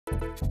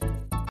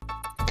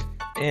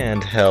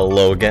And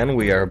hello again,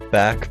 we are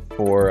back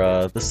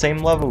for the same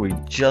level we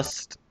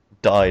just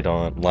died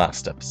on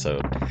last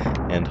episode.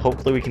 And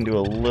hopefully we can do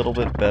a little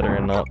bit better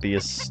and not be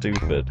as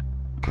stupid.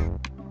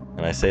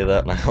 And I say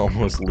that and I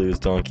almost lose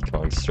Donkey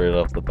Kong straight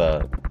off the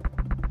bat.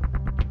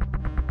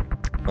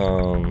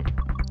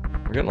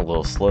 We're getting a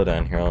little slow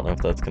down here, I don't know if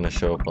that's going to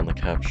show up on the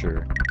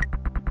capture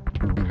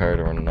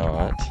card or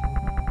not.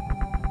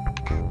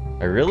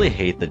 I really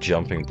hate the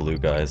jumping blue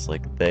guys,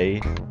 like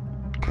they...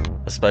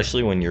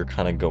 especially when you're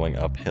kind of going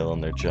uphill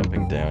and they're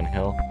jumping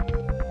downhill.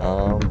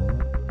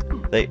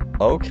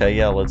 Okay,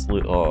 yeah, let's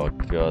loot. Oh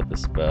god,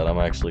 this is bad. I'm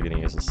actually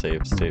gonna use a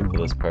save state for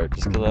this part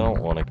just because I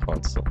don't want to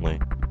constantly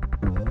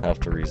have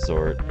to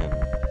resort and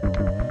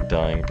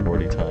dying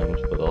 40 times.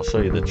 But I'll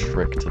show you the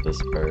trick to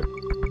this part,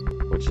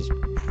 which is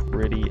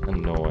pretty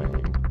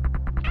annoying.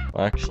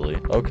 Actually,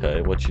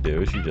 okay, what you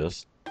do is you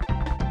just...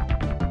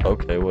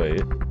 okay,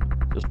 wait.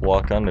 Just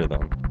walk under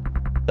them.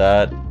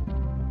 That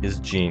is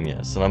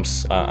genius, and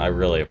I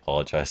really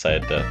apologize. I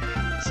had to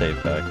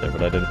save back there,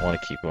 but I didn't want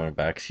to keep going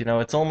back. 'Cause, you know,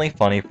 it's only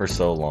funny for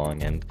so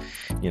long, and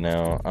you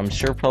know, I'm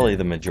sure probably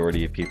the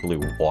majority of people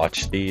who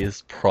watch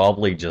these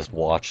probably just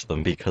watch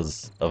them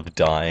because of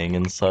dying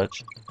and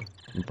such.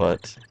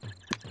 But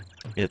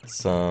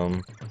it's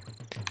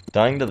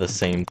dying to the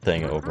same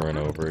thing over and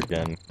over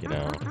again. You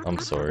know, I'm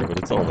sorry, but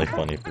it's only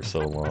funny for so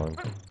long.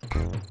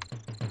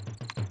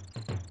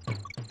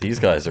 These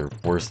guys are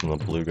worse than the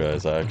blue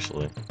guys,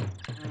 actually.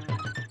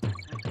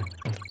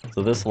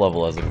 So this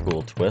level has a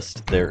cool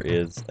twist. There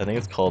is, I think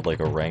it's called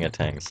like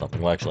orangutan something.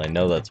 Well, actually, I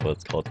know that's what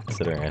it's called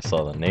considering I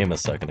saw the name a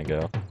second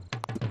ago.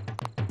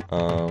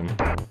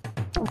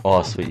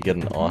 Oh, sweet, you get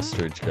an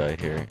ostrich guy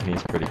here, and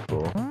he's pretty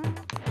cool.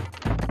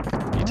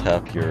 You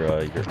tap your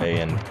A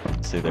and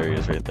see, there he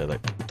is right there.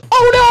 Like,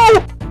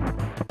 oh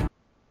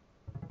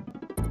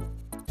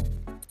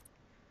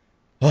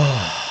no!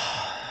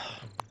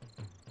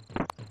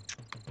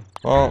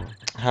 Well,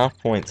 half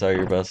points are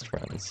your best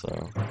friends,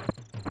 so...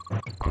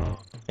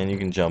 and you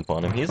can jump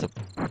on him. He's a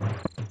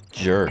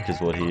jerk is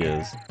what he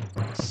is.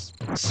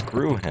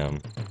 Screw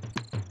him.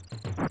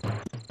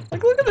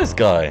 Like, look at this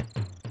guy.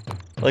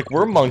 Like,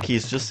 we're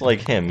monkeys just like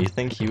him. You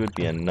think he would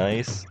be a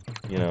nice,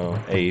 you know,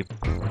 ape.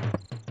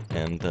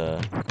 And,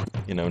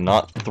 you know,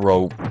 not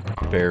throw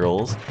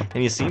barrels.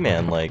 And you see,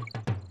 man, like...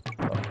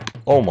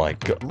 oh my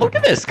god. Look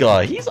at this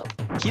guy. He's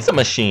a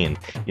machine.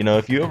 You know,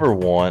 if you ever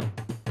want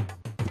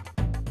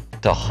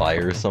to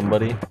hire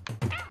somebody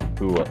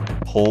who...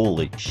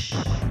 holy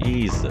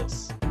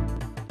Jesus.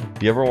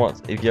 If you ever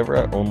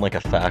own like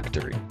a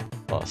factory,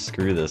 oh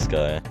screw this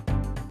guy,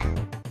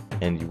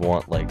 and you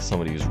want like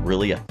somebody who's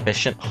really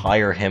efficient,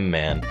 hire him,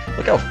 man.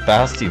 Look how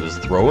fast he was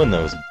throwing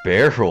those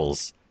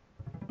barrels.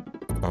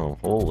 Oh,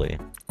 holy.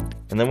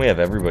 And then we have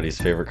everybody's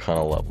favorite kind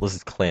of level. This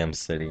is Clam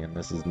City, and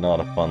this is not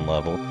a fun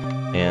level.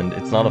 And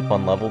it's not a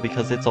fun level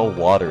because it's a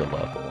water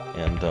level.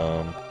 And,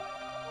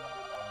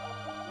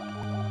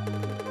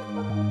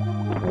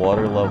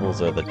 water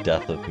levels are the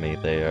death of me.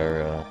 They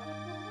are,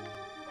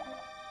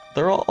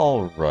 they're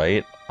all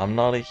right. I'm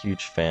not a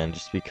huge fan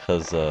just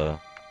because, I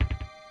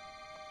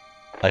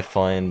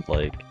find,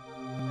 like,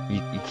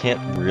 you can't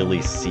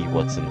really see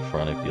what's in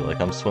front of you. Like,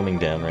 I'm swimming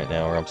down right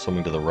now, or I'm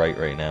swimming to the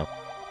right now,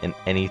 and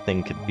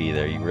anything could be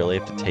there. You really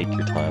have to take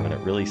your time, and it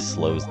really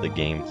slows the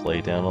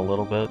gameplay down a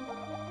little bit.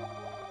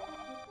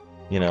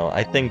 You know,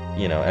 I think,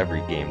 you know,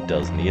 every game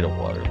does need a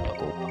water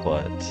level,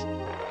 but...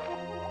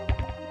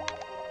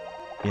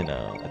 you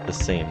know, at the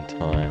same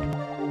time.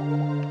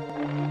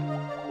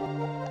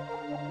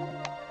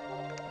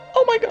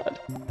 Oh my god!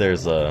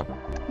 There's a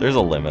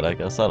limit, I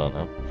guess. I don't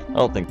know. I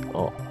don't think...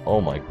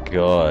 oh my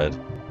god.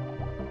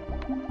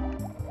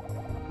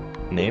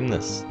 Name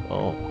this...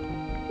 oh.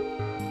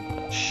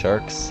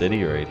 Shark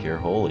City right here.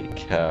 Holy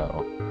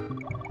cow.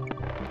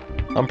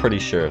 I'm pretty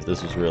sure if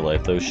this was real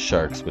life, those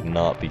sharks would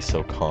not be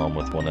so calm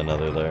with one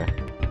another there.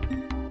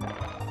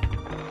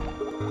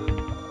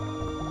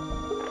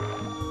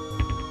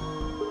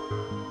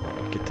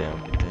 Get down.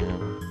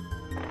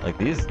 Like,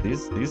 these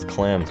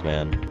clams,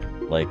 man.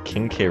 Like,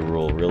 King K.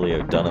 Rool really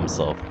outdone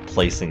himself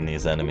placing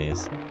these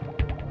enemies.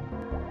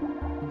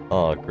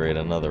 Oh, great,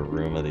 another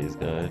room of these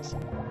guys.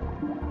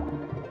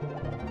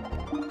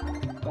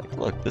 Like,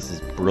 look, this is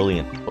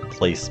brilliant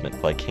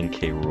placement by King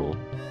K. Rool.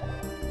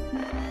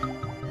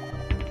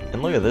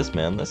 And look at this,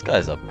 man. This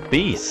guy's a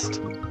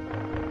beast.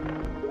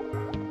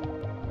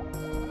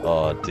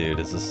 Oh, dude,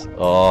 is this...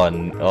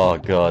 oh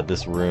god,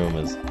 this room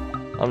is...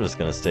 I'm just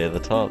gonna stay at the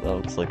top. That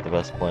looks like the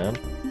best plan.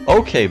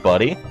 Okay,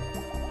 buddy.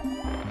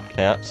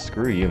 Cat,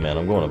 screw you, man.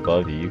 I'm going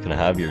above you. You can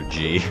have your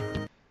G.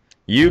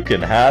 You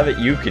can have it.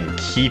 You can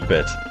keep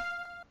it.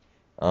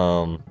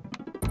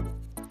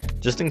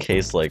 Just in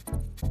case, like,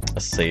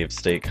 a save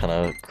state kind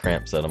of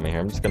cramps out of me here,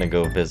 I'm just gonna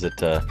go visit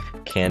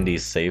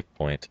Candy's save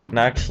point. And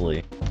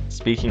actually,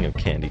 speaking of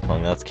Candy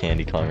Kong, that's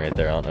Candy Kong right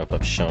there. I don't know if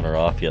I've shown her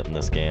off yet in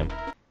this game.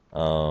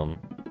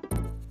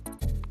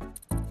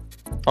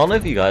 I don't know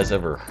if you guys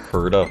ever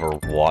heard of or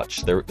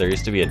watched, there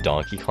used to be a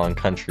Donkey Kong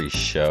Country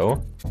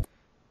show,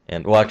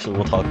 And, well, actually,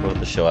 we'll talk about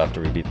the show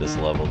after we beat this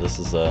level. This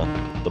is,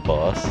 the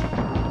boss.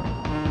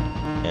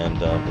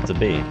 And, it's a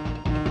bee.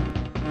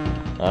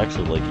 I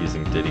actually like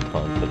using Diddy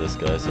Kong for this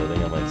guy, so I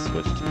think I might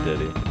switch to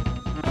Diddy.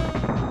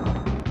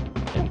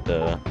 And,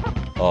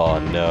 oh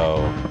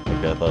no.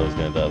 Okay, I thought I was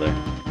gonna die there.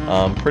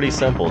 Pretty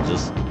simple,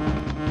 just...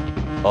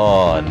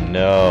 Oh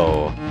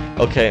no.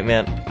 Okay,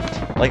 man,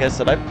 like I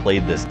said, I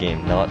played this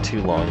game not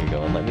too long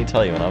ago, and let me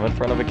tell you, when I'm in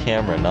front of a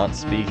camera not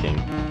speaking,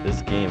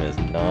 this game is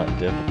not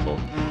difficult.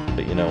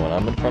 But you know, when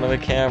I'm in front of a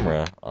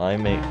camera, I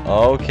make...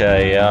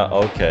 Okay, yeah,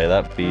 okay,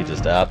 that bee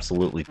just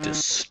absolutely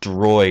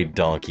destroyed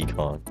Donkey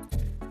Kong.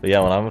 But yeah,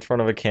 when I'm in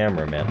front of a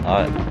camera, man,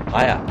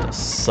 I have to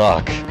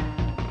suck.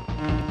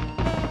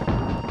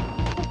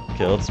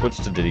 Okay, let's switch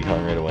to Diddy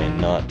Kong right away and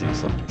not do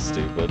something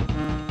stupid.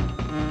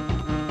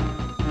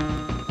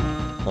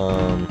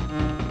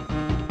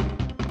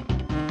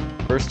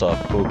 First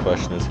off, cool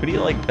question is, who do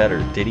you like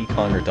better, Diddy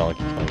Kong or Donkey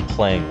Kong,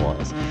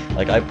 playing-wise?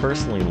 Like, I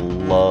personally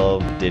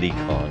love Diddy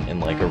Kong, and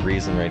like a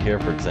reason right here,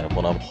 for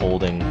example, when I'm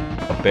holding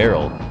a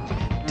barrel,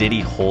 Diddy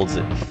holds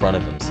it in front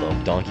of himself,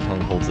 Donkey Kong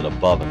holds it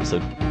above him, so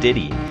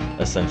Diddy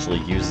essentially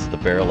uses the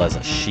barrel as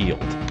a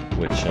shield,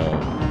 which,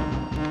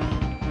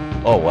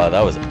 oh wow,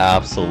 that was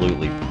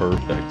absolutely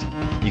perfect.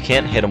 You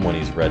can't hit him when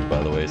he's red,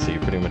 by the way, so you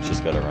pretty much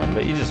just gotta run,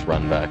 but you just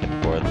run back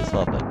and forth, it's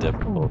not that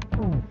difficult.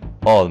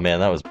 Oh man,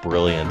 that was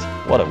brilliant.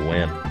 What a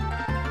win.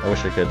 I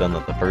wish I could have done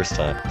that the first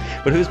time.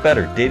 But who's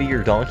better, Diddy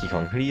or Donkey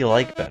Kong? Who do you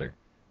like better?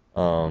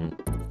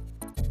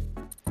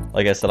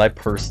 Like I said, I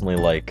personally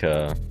like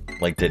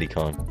Diddy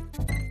Kong.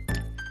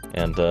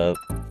 And,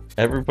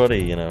 everybody,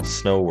 you know,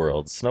 Snow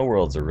Worlds. Snow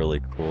Worlds are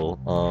really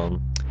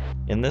cool.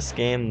 In this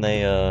game,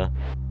 they're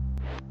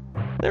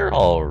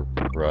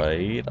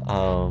alright.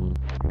 I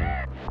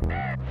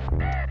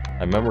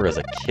remember as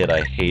a kid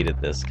I hated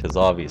this, because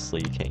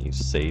obviously you can't use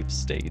save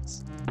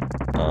states.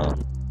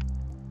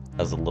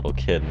 As a little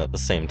kid, and at the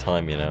same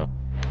time, you know,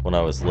 when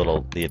I was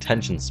little, the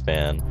attention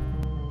span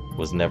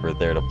was never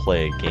there to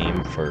play a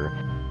game for,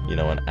 you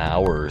know, an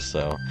hour or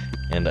so.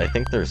 And I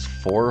think there's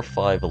 4 or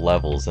 5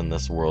 levels in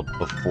this world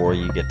before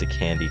you get to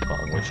Candy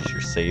Kong, which is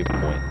your save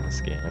point in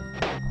this game.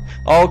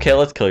 Oh, okay,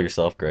 let's kill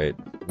yourself, great.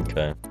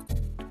 Okay.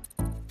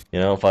 You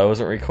know, if I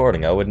wasn't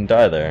recording, I wouldn't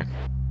die there.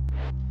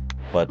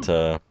 But,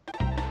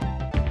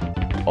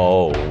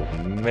 oh,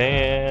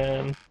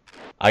 man.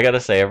 I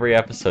gotta say, every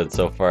episode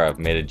so far I've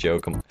made a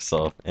joke of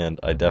myself, and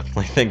I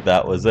definitely think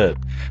that was it.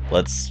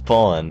 Let's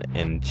spawn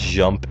and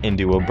jump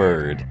into a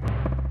bird.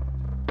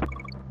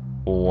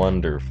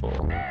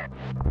 Wonderful.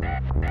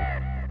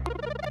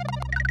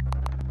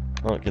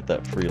 Oh, get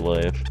that free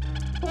life.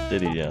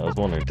 Diddy, yeah, I was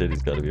wondering,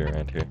 Diddy's gotta be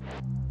around here.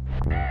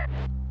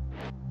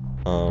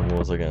 What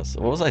was I gonna say?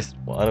 What was I?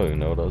 Well, I don't even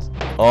know what I was.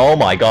 Oh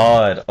my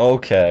god!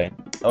 Okay.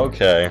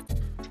 Okay.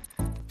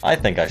 I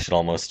think I should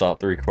almost stop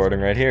the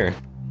recording right here.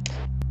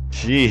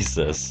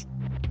 Jesus.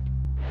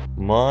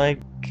 My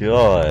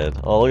god.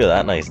 Oh, look at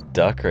that nice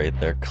duck right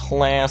there.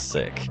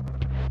 Classic.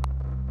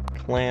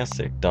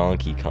 Classic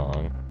Donkey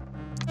Kong.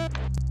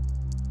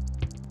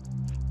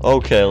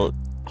 Okay. Oh,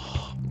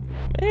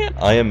 man,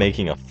 I am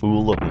making a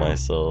fool of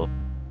myself.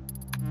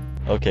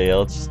 Okay, yeah,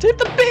 let's just hit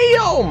the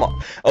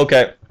biome!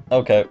 Okay.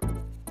 Okay.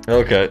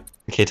 Okay.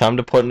 Okay, time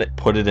to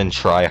put it in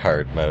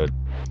try-hard mode.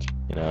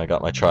 You know, I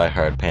got my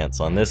try-hard pants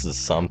on. This is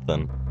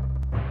something.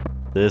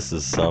 This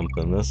is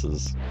something. This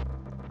is...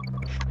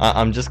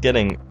 I'm just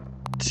getting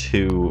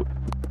too...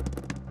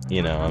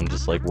 You know, I'm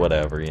just like,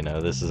 whatever, you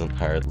know, this isn't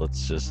hard.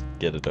 Let's just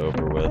get it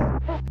over with.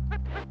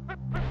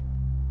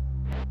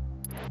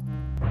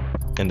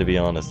 And to be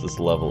honest, this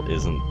level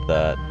isn't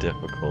that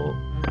difficult.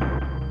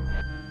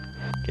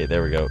 Okay,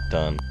 there we go.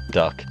 Done.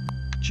 Duck.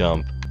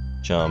 Jump.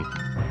 Jump.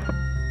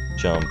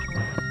 Jump.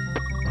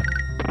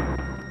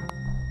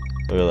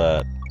 Look at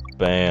that.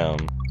 Bam.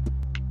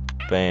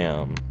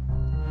 Bam.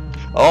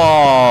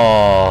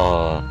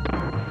 Oh!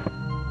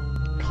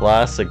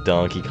 Classic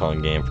Donkey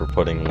Kong game for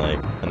putting, like,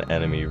 an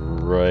enemy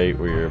right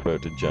where you're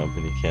about to jump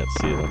and you can't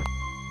see them.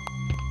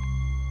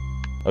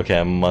 Okay,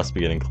 I must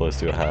be getting close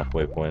to a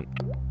halfway point.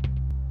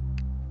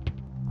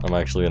 I'm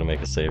actually gonna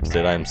make a save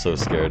state. I am so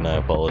scared and I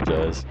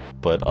apologize.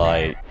 But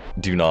I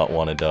do not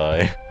want to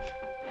die.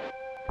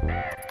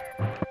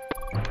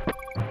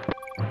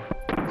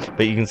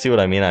 But you can see what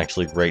I mean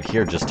actually right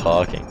here, just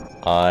talking.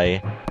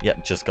 Yeah,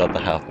 just got the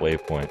halfway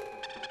point.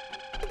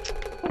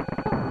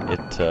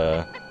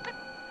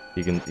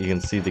 You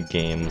can see the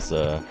game's,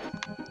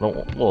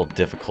 well,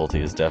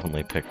 difficulty is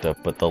definitely picked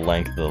up, but the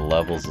length of the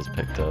levels is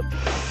picked up.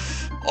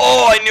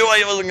 Oh, I knew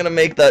I wasn't gonna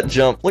make that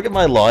jump! Look at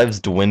my lives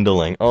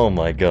dwindling. Oh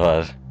my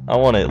god. I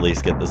want to at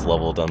least get this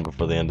level done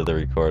before the end of the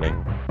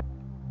recording.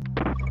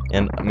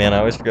 And, man, I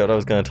always forgot what I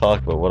was going to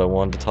talk about. What I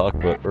wanted to talk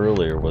about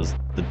earlier was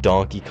the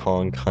Donkey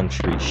Kong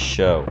Country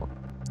show.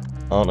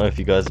 I don't know if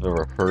you guys have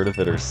ever heard of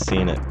it or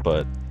seen it,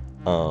 but,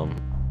 a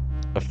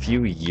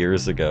few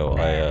years ago,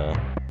 I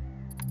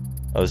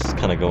was just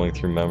kind of going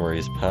through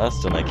memories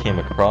past, and I came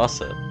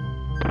across it.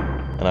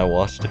 And I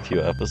watched a few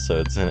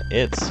episodes, and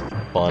it's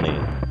funny.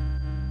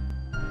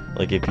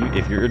 Like if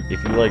you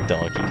like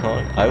Donkey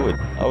Kong, I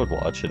would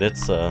watch it.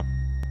 It's a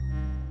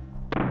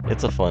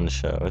fun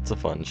show. It's a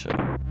fun show.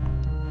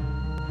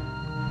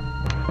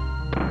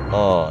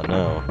 Oh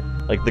no.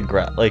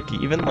 Like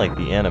even like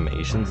the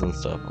animations and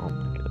stuff. Oh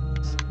my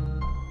goodness.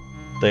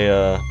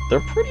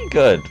 They're pretty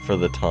good for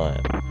the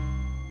time.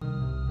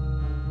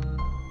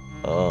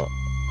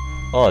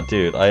 Oh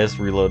dude, I just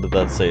reloaded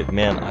that save.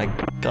 Man, I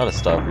gotta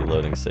stop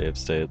reloading save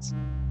states.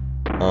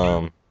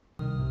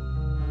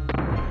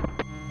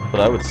 But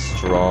I would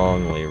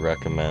strongly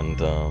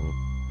recommend,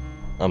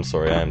 I'm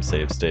sorry, I am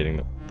save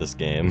stating this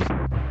game.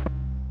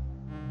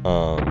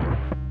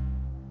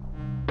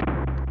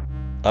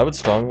 I would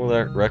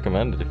strongly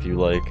recommend it if you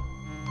like.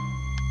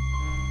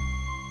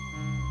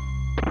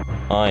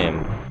 I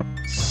am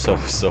so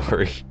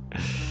sorry.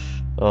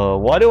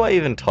 Why do I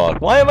even talk?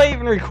 Why am I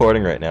even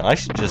recording right now? I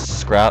should just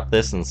scrap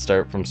this and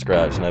start from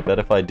scratch, and I bet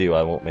if I do,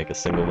 I won't make a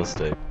single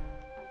mistake.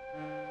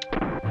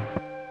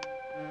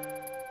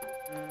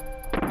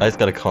 I just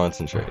gotta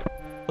concentrate.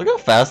 Look how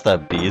fast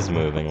that bee's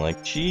moving,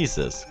 like,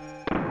 Jesus.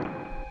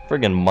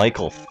 Friggin'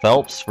 Michael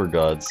Phelps, for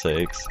God's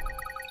sakes.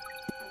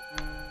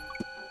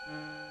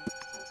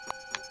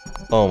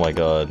 Oh my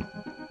god.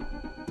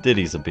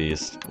 Diddy's a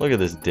beast. Look at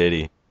this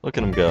Diddy. Look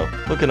at him go.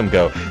 Look at him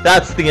go.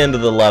 That's the end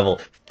of the level.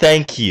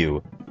 Thank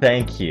you.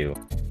 Thank you.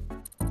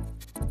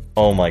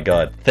 Oh my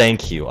god.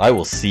 Thank you. I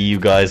will see you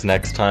guys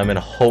next time, and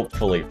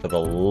hopefully, for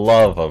the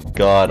love of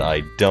God,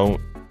 I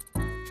don't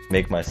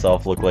make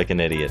myself look like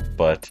an idiot,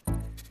 but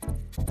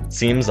it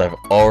seems I've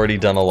already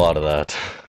done a lot of that.